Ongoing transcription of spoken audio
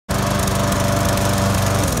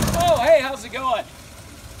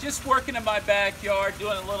just working in my backyard,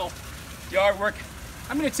 doing a little yard work.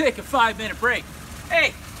 I'm gonna take a 5-minute break.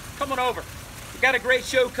 Hey, come on over. We got a great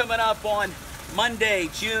show coming up on Monday,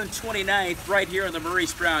 June 29th, right here on the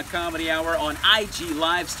Maurice Brown Comedy Hour on IG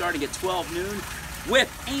Live, starting at 12 noon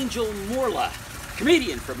with Angel Morla,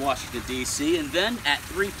 comedian from Washington, D.C. And then at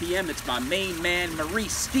 3 p.m., it's my main man,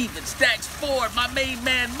 Maurice Stephen Stacks Ford, my main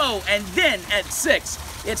man, Mo. And then at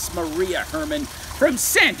 6, it's Maria Herman from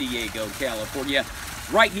San Diego, California,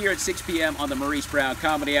 right here at 6 p.m. on the Maurice Brown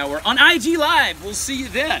Comedy Hour on IG Live. We'll see you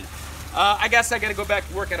then. I guess I got to go back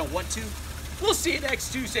to work. I don't want to. We'll see you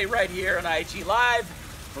next Tuesday right here on IG Live,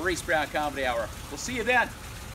 Maurice Brown Comedy Hour. We'll see you then.